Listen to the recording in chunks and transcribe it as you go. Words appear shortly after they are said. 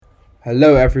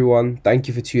Hello, everyone. Thank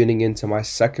you for tuning in to my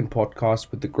second podcast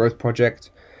with the Growth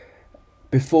Project.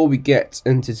 Before we get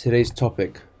into today's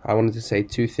topic, I wanted to say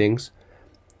two things.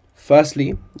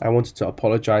 Firstly, I wanted to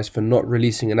apologize for not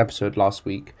releasing an episode last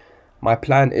week. My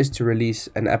plan is to release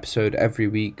an episode every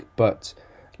week, but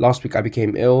last week I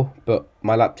became ill, but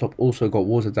my laptop also got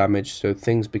water damage, so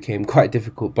things became quite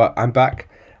difficult. But I'm back,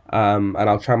 and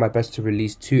I'll try my best to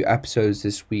release two episodes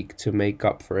this week to make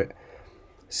up for it.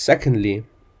 Secondly,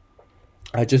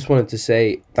 I just wanted to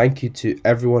say thank you to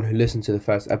everyone who listened to the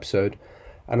first episode,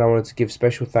 and I wanted to give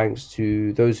special thanks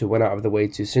to those who went out of the way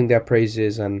to sing their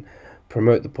praises and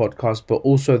promote the podcast, but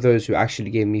also those who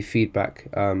actually gave me feedback.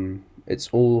 It's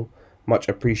all much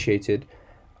appreciated.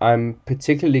 I'm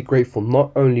particularly grateful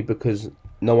not only because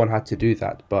no one had to do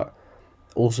that, but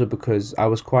also because I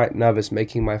was quite nervous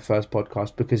making my first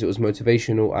podcast because it was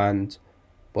motivational and,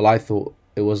 well, I thought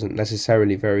it wasn't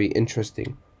necessarily very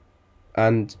interesting.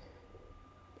 And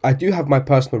I do have my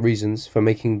personal reasons for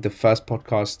making the first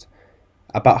podcast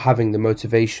about having the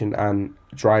motivation and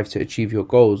drive to achieve your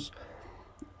goals.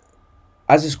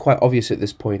 As is quite obvious at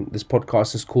this point, this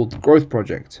podcast is called The Growth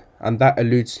Project, and that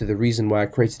alludes to the reason why I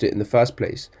created it in the first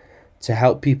place, to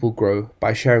help people grow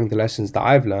by sharing the lessons that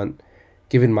I've learned,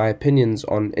 giving my opinions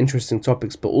on interesting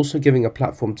topics, but also giving a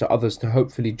platform to others to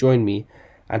hopefully join me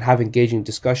and have engaging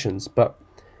discussions. But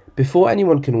before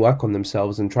anyone can work on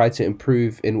themselves and try to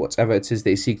improve in whatever it is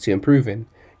they seek to improve in,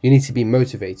 you need to be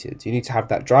motivated. You need to have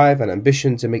that drive and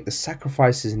ambition to make the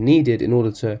sacrifices needed in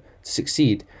order to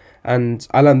succeed. And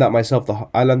I learned that myself.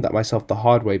 I learned that myself the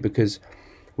hard way, because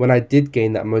when I did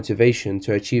gain that motivation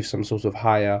to achieve some sort of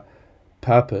higher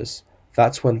purpose,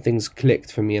 that's when things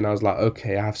clicked for me, and I was like,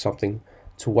 okay, I have something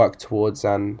to work towards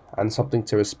and something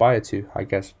to aspire to, I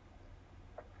guess.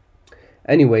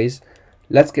 Anyways,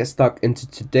 let's get stuck into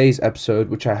today's episode,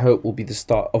 which I hope will be the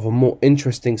start of a more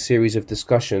interesting series of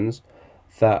discussions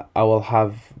that I will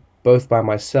have both by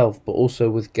myself but also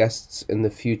with guests in the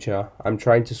future. I'm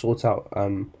trying to sort out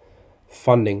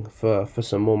funding for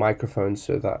some more microphones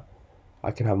so that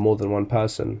I can have more than one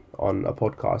person on a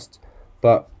podcast.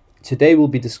 But today we'll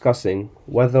be discussing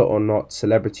whether or not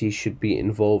celebrities should be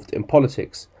involved in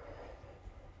politics.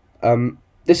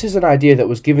 This is an idea that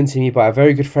was given to me by a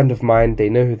very good friend of mine. They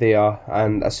know who they are.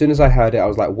 And as soon as I heard it, I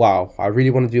was like, wow, I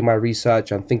really want to do my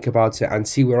research and think about it and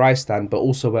see where I stand, but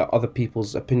also where other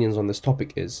people's opinions on this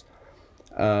topic is.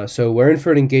 So we're in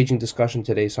for an engaging discussion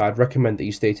today, so I'd recommend that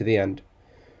you stay to the end.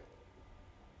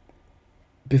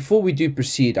 Before we do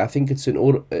proceed, I think it's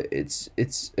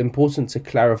important to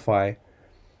clarify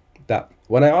that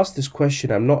when I ask this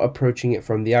question, I'm not approaching it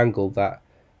from the angle that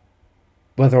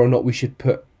whether or not we should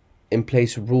put in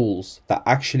place rules that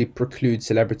actually preclude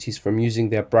celebrities from using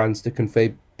their brands to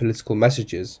convey political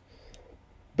messages,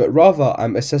 but rather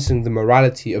I'm assessing the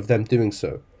morality of them doing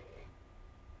so.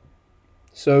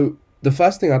 So the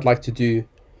first thing I'd like to do,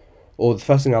 or the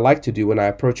first thing I like to do when I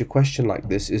approach a question like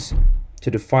this, is to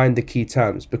define the key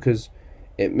terms, because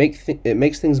it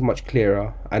makes things much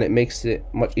clearer and it makes it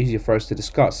much easier for us to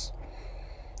discuss.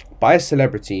 By a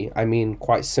celebrity, I mean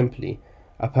quite simply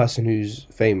a person who's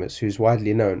famous, who's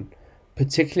widely known,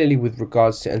 particularly with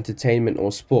regards to entertainment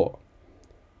or sport.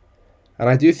 And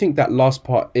I do think that last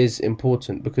part is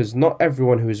important because not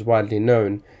everyone who is widely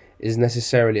known is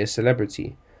necessarily a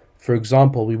celebrity. For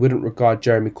example, we wouldn't regard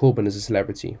Jeremy Corbyn as a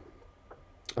celebrity.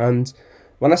 And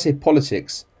when I say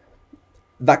politics,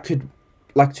 that could,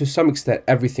 like, to some extent,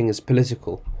 everything is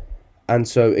political. And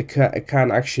so it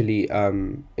can actually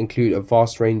include a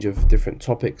vast range of different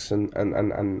topics and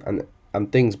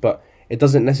things, but it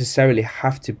doesn't necessarily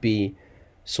have to be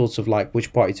sort of like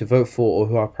which party to vote for or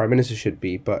who our prime minister should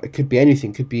be, but it could be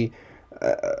anything. It could be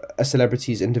a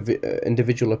celebrity's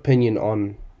individual opinion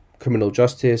on criminal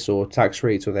justice or tax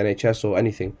rates or the NHS or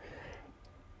anything.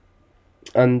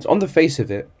 And on the face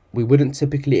of it, we wouldn't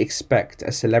typically expect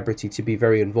a celebrity to be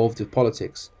very involved with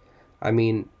politics. I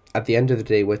mean, at the end of the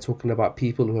day, we're talking about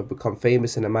people who have become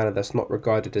famous in a manner that's not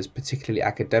regarded as particularly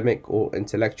academic or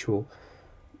intellectual,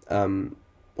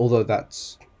 although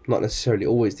that's not necessarily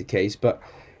always the case. But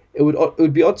it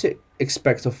would be odd to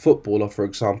expect a footballer, for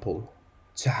example,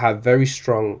 to have very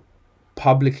strong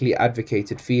publicly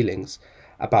advocated feelings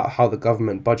about how the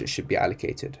government budget should be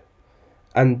allocated.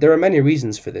 And there are many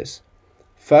reasons for this.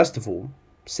 First of all,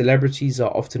 celebrities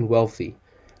are often wealthy,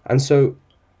 and so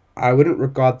I wouldn't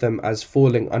regard them as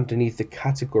falling underneath the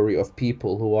category of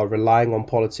people who are relying on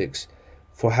politics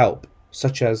for help,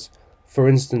 such as, for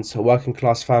instance, a working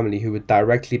class family who would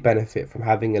directly benefit from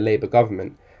having a Labour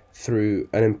government through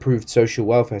an improved social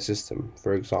welfare system,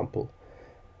 for example.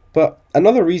 But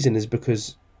another reason is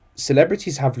because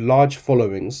celebrities have large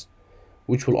followings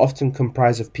which will often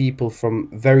comprise of people from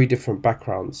very different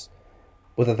backgrounds,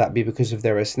 whether that be because of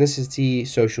their ethnicity,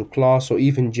 social class, or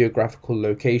even geographical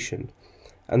location.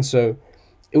 And so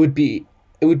it would be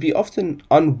it would be often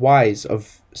unwise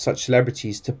of such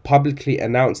celebrities to publicly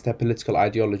announce their political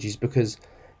ideologies because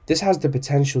this has the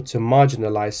potential to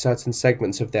marginalize certain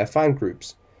segments of their fan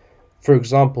groups. For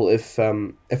example, if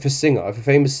a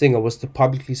famous singer was to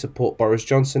publicly support Boris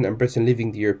Johnson and Britain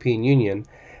leaving the European Union,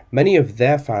 many of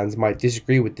their fans might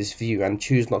disagree with this view and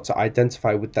choose not to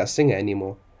identify with that singer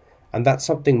anymore. And that's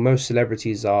something most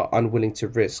celebrities are unwilling to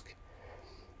risk,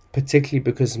 particularly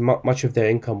because much of their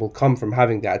income will come from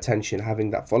having that attention, having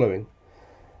that following.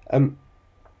 Um,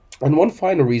 and one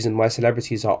final reason why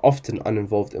celebrities are often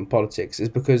uninvolved in politics is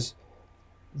because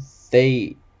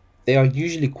they they are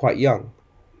usually quite young.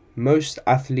 Most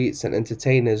athletes and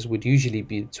entertainers would usually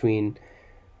be between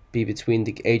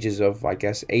the ages of, I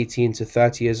guess, 18 to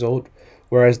 30 years old,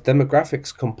 whereas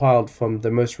demographics compiled from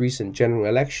the most recent general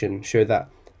election show that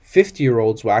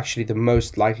 50-year-olds were actually the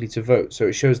most likely to vote. So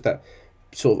it shows that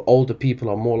sort of older people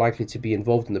are more likely to be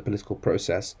involved in the political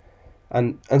process.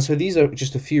 And so these are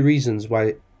just a few reasons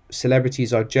why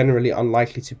celebrities are generally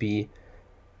unlikely to be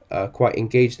quite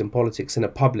engaged in politics in a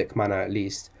public manner, at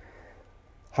least.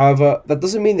 However, that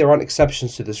doesn't mean there aren't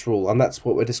exceptions to this rule, and that's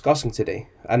what we're discussing today.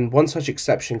 And one such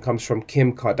exception comes from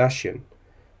Kim Kardashian,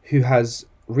 who has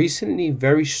recently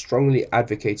very strongly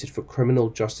advocated for criminal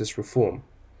justice reform.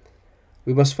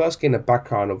 We must first gain a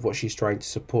background of what she's trying to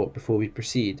support before we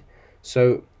proceed.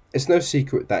 So, it's no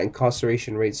secret that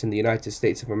incarceration rates in the United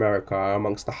States of America are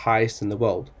amongst the highest in the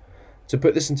world. To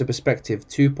put this into perspective,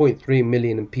 2.3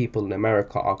 million people in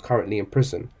America are currently in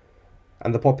prison,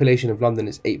 and the population of London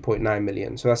is 8.9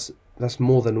 million. So that's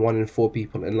more than 1 in 4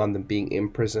 people in London being in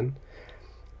prison.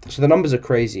 So the numbers are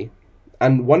crazy.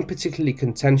 And one particularly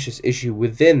contentious issue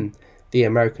within the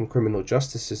American criminal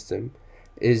justice system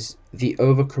is the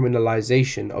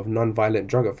overcriminalization of non-violent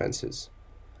drug offenses.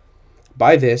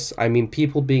 By this, I mean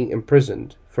people being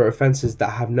imprisoned for offenses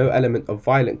that have no element of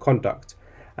violent conduct,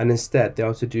 and instead they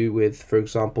are to do with, for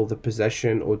example, the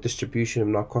possession or distribution of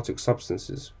narcotic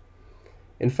substances.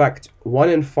 In fact, 1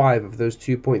 in 5 of those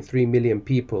 2.3 million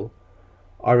people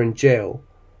are in jail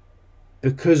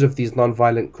because of these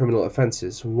non-violent criminal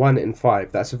offences. 1 in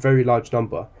 5, that's a very large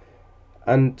number.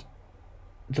 And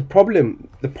the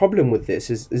problem with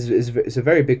this is a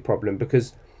very big problem,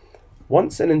 because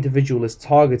once an individual is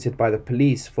targeted by the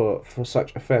police for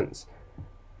such offence,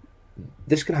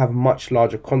 this can have much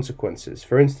larger consequences.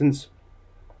 For instance,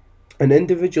 an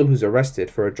individual who's arrested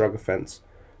for a drug offence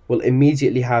will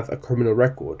immediately have a criminal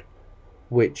record,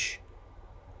 which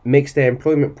makes their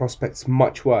employment prospects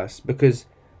much worse because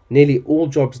nearly all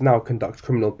jobs now conduct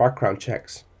criminal background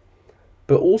checks.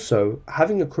 But also,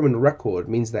 having a criminal record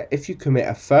means that if you commit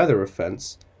a further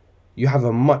offence, you have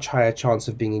a much higher chance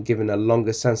of being given a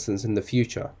longer sentence in the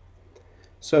future.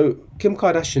 So, Kim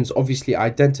Kardashian's obviously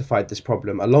identified this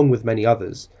problem along with many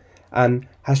others and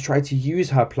has tried to use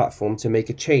her platform to make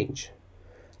a change.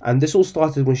 And this all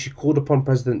started when she called upon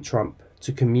President Trump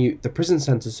to commute the prison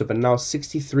sentence of a now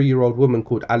 63-year-old woman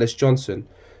called Alice Johnson,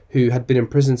 who had been in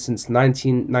prison since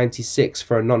 1996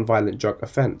 for a non-violent drug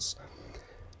offence.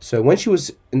 So when she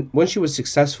was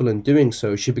successful in doing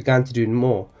so, she began to do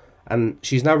more, and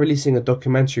she's now releasing a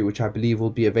documentary which I believe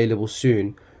will be available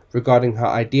soon regarding her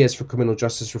ideas for criminal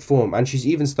justice reform, and she's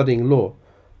even studying law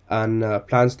and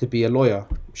plans to be a lawyer.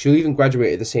 She'll even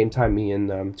graduate at the same time me in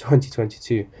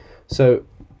 2022. So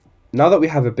now that we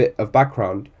have a bit of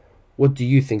background, what do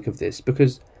you think of this?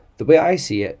 Because the way I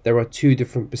see it, there are two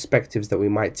different perspectives that we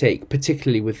might take,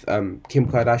 particularly with Kim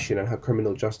Kardashian and her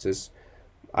criminal justice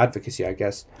advocacy, I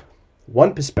guess.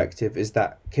 One perspective is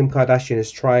that Kim Kardashian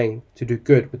is trying to do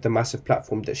good with the massive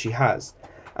platform that she has,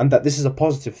 and that this is a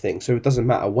positive thing, so it doesn't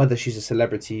matter whether she's a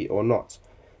celebrity or not.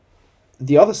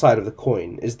 The other side of the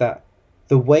coin is that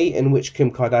the way in which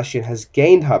Kim Kardashian has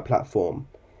gained her platform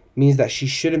means that she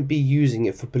shouldn't be using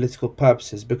it for political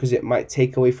purposes because it might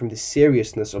take away from the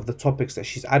seriousness of the topics that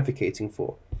she's advocating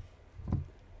for.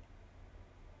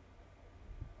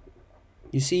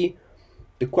 You see,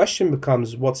 the question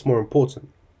becomes what's more important,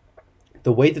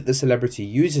 the way that the celebrity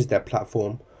uses their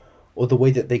platform or the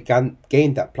way that they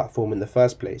gained that platform in the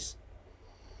first place.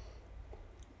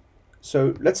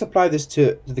 So let's apply this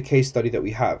to the case study that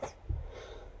we have.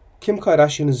 Kim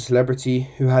Kardashian is a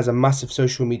celebrity who has a massive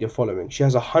social media following. She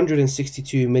has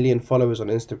 162 million followers on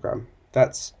Instagram.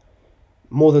 That's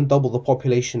more than double the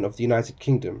population of the United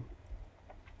Kingdom.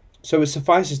 So it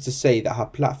suffices to say that her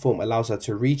platform allows her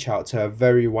to reach out to a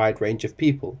very wide range of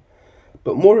people.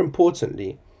 But more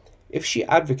importantly, if she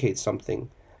advocates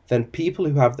something, then people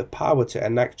who have the power to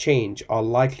enact change are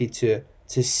likely to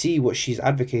see what she's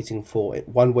advocating for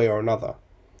one way or another.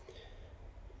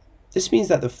 This means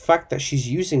that the fact that she's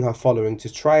using her following to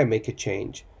try and make a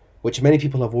change, which many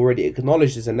people have already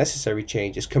acknowledged is a necessary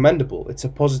change, is commendable. It's a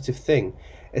positive thing,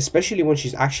 especially when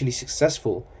she's actually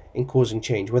successful in causing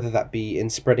change, whether that be in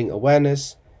spreading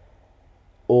awareness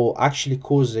or actually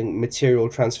causing material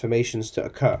transformations to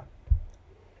occur.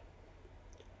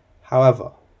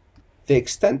 However, the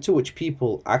extent to which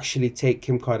people actually take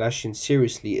Kim Kardashian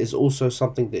seriously is also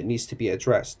something that needs to be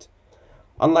addressed.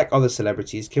 Unlike other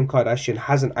celebrities, Kim Kardashian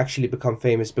hasn't actually become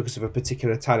famous because of a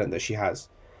particular talent that she has.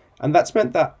 And that's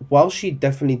meant that while she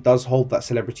definitely does hold that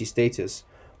celebrity status,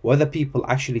 whether people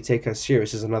actually take her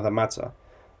serious is another matter.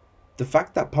 The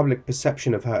fact that public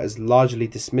perception of her is largely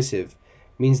dismissive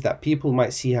means that people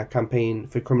might see her campaign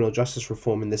for criminal justice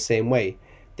reform in the same way.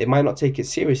 They might not take it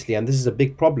seriously, and this is a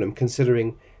big problem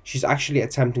considering she's actually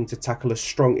attempting to tackle a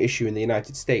strong issue in the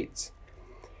United States.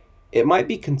 It might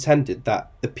be contended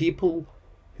that the people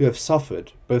who have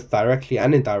suffered, both directly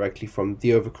and indirectly, from the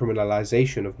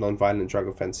overcriminalization of non-violent drug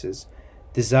offences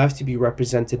deserve to be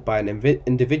represented by an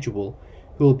individual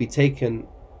who will be taken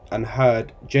and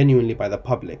heard genuinely by the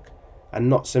public, and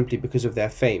not simply because of their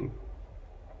fame.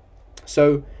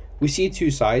 So, we see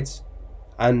two sides,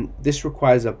 and this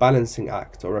requires a balancing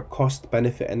act or a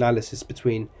cost-benefit analysis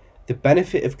between the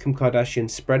benefit of Kim Kardashian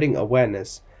spreading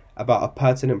awareness about a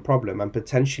pertinent problem and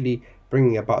potentially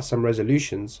bringing about some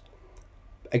resolutions,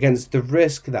 against the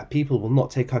risk that people will not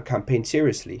take her campaign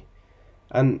seriously.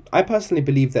 And I personally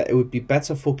believe that it would be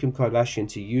better for Kim Kardashian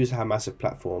to use her massive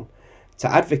platform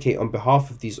to advocate on behalf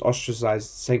of these ostracized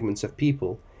segments of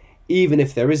people, even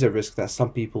if there is a risk that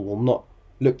some people will not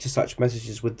look to such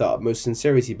messages with the utmost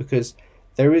sincerity, because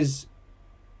there is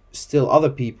still other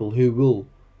people who will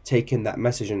take in that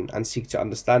message and seek to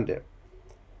understand it.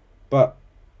 But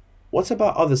what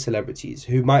about other celebrities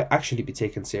who might actually be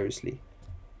taken seriously?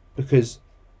 Because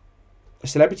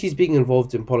celebrities being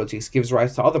involved in politics gives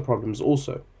rise to other problems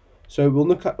also. So we'll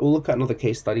look at another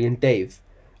case study in Dave,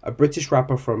 a British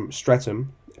rapper from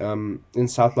Streatham, in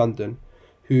South London,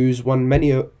 who's won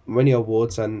many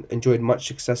awards and enjoyed much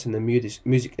success in the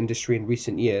music industry in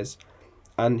recent years.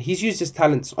 And he's used his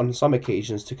talents on some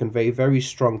occasions to convey very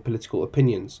strong political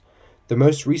opinions. The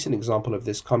most recent example of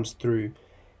this comes through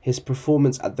his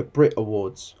performance at the Brit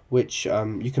Awards, which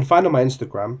you can find on my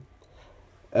Instagram.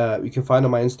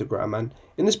 And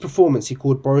in this performance, he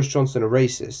called Boris Johnson a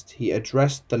racist. He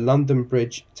addressed the London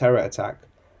Bridge terror attack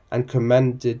and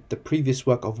commended the previous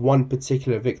work of one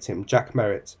particular victim, Jack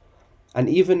Merritt, and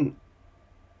even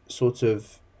sort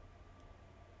of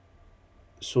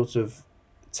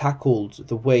tackled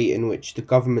the way in which the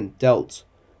government dealt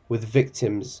with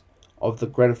victims of the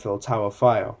Grenfell Tower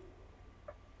fire.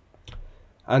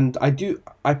 And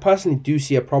I personally do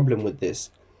see a problem with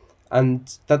this.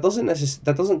 And that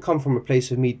doesn't come from a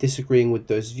place of me disagreeing with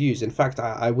those views. In fact,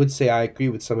 I would say I agree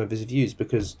with some of his views,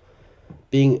 because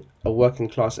being a working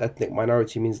class ethnic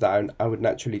minority means that I would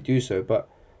naturally do so. But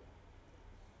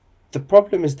the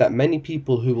problem is that many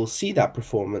people who will see that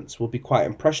performance will be quite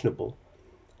impressionable.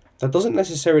 That doesn't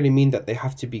necessarily mean that they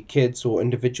have to be kids or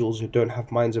individuals who don't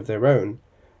have minds of their own.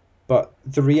 But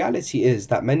the reality is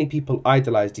that many people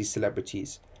idolize these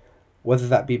celebrities, whether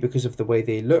that be because of the way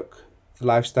they look, the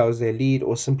lifestyles they lead,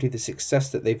 or simply the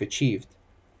success that they've achieved.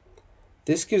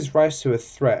 This gives rise to a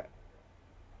threat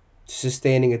to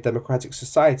sustaining a democratic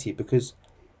society, because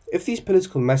if these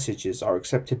political messages are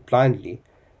accepted blindly,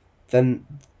 then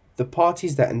the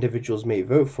parties that individuals may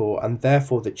vote for, and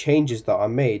therefore the changes that are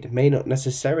made, may not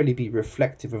necessarily be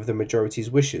reflective of the majority's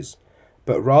wishes,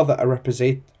 but rather a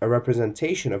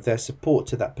representation of their support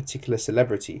to that particular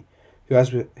celebrity, who,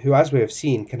 as we have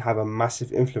seen, can have a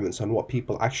massive influence on what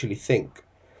people actually think.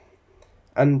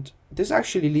 And this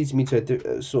actually leads me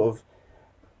to sort of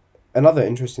another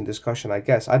interesting discussion, I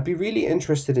guess. I'd be really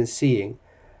interested in seeing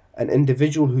an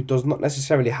individual who does not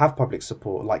necessarily have public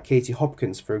support, like Katie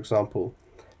Hopkins, for example,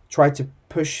 try to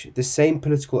push the same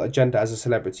political agenda as a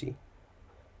celebrity.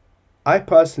 I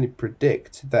personally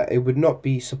predict that it would not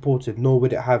be supported, nor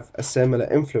would it have a similar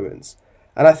influence.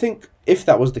 And I think if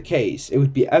that was the case, it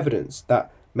would be evidence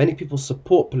that many people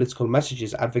support political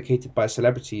messages advocated by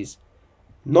celebrities,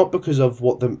 not because of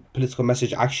what the political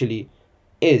message actually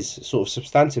is, sort of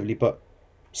substantively, but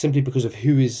simply because of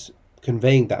who is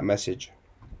conveying that message.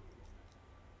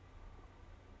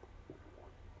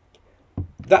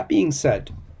 That being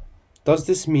said, does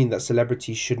this mean that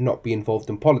celebrities should not be involved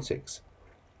in politics?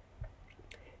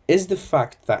 Is the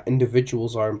fact that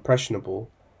individuals are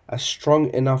impressionable a strong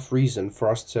enough reason for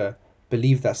us to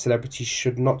believe that celebrities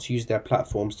should not use their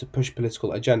platforms to push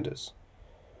political agendas?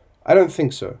 I don't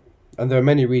think so, and there are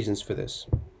many reasons for this.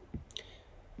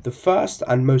 The first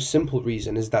and most simple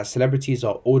reason is that celebrities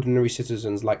are ordinary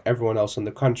citizens like everyone else in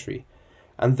the country,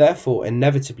 and therefore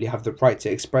inevitably have the right to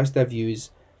express their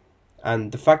views,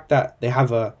 and the fact that they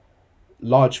have a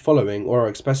large following or are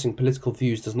expressing political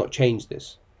views does not change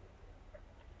this.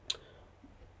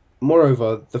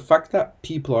 Moreover, the fact that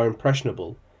people are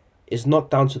impressionable is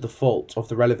not down to the fault of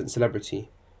the relevant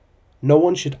celebrity. No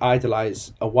one should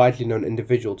idolize a widely known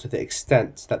individual to the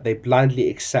extent that they blindly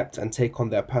accept and take on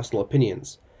their personal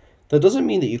opinions. That doesn't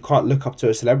mean that you can't look up to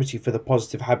a celebrity for the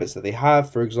positive habits that they have,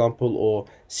 for example, or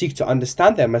seek to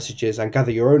understand their messages and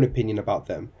gather your own opinion about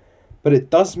them. But it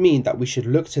does mean that we should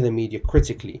look to the media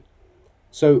critically.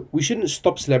 So we shouldn't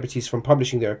stop celebrities from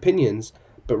publishing their opinions,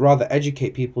 but rather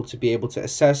educate people to be able to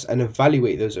assess and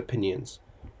evaluate those opinions.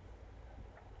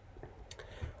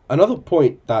 Another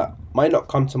point that might not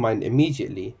come to mind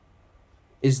immediately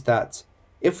is that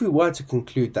if we were to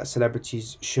conclude that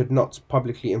celebrities should not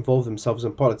publicly involve themselves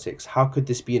in politics, how could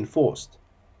this be enforced?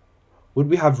 Would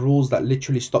we have rules that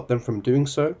literally stop them from doing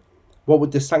so? What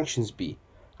would the sanctions be?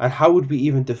 And how would we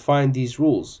even define these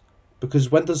rules?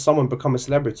 Because when does someone become a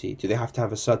celebrity? Do they have to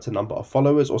have a certain number of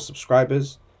followers or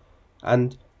subscribers?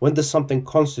 And when does something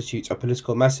constitute a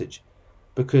political message?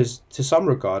 Because to some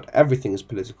regard, everything is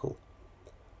political.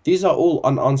 These are all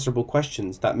unanswerable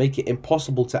questions that make it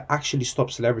impossible to actually stop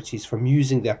celebrities from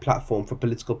using their platform for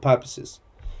political purposes.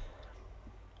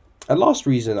 A last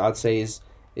reason I'd say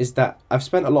is that I've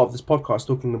spent a lot of this podcast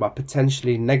talking about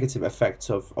potentially negative effects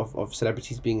of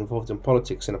celebrities being involved in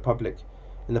politics in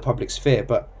the public sphere,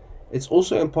 but it's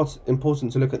also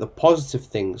important to look at the positive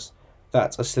things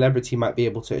that a celebrity might be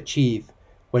able to achieve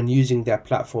when using their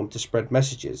platform to spread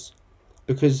messages,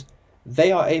 because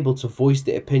they are able to voice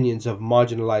the opinions of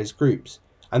marginalized groups.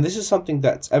 And this is something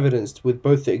that's evidenced with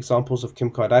both the examples of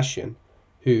Kim Kardashian,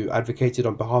 who advocated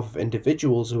on behalf of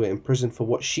individuals who were imprisoned for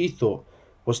what she thought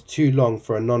was too long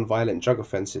for non-violent drug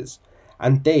offences,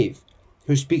 and Dave,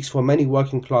 who speaks for many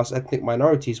working class ethnic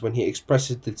minorities when he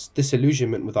expresses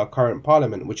disillusionment with our current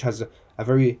parliament, which has a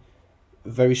very,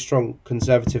 very strong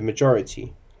conservative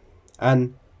majority,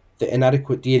 and the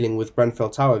inadequate dealing with Grenfell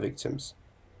Tower victims.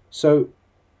 So,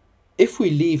 if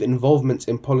we leave involvement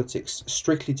in politics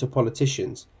strictly to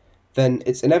politicians, then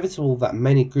it's inevitable that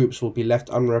many groups will be left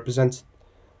unrepresented.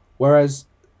 Whereas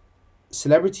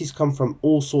celebrities come from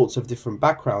all sorts of different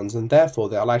backgrounds, and therefore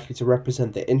they are likely to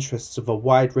represent the interests of a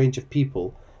wide range of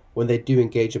people when they do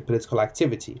engage in political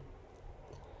activity.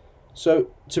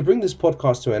 So, to bring this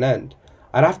podcast to an end,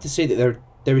 I'd have to say that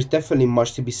there is definitely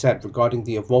much to be said regarding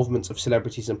the involvement of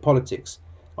celebrities in politics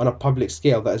on a public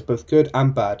scale that is both good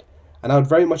and bad, and I would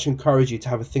very much encourage you to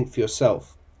have a think for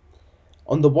yourself.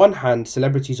 On the one hand,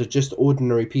 celebrities are just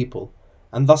ordinary people,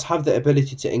 and thus have the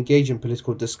ability to engage in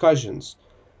political discussions,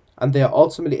 and they are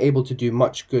ultimately able to do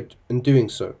much good in doing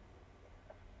so.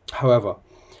 However,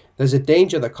 there's a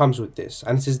danger that comes with this,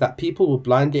 and it is that people will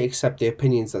blindly accept the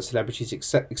opinions that celebrities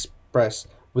express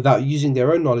without using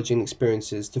their own knowledge and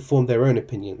experiences to form their own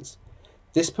opinions.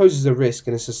 This poses a risk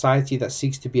in a society that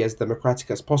seeks to be as democratic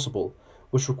as possible,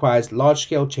 which requires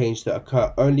large-scale change to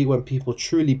occur only when people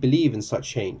truly believe in such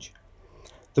change.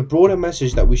 The broader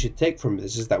message that we should take from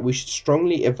this is that we should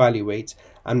strongly evaluate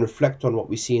and reflect on what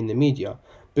we see in the media,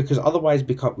 because otherwise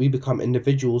we become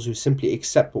individuals who simply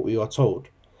accept what we are told.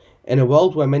 In a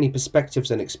world where many perspectives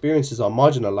and experiences are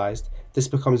marginalized, this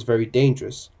becomes very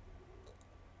dangerous.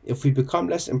 If we become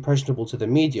less impressionable to the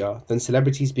media, then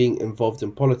celebrities being involved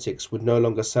in politics would no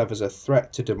longer serve as a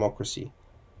threat to democracy.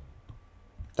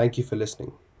 Thank you for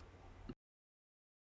listening.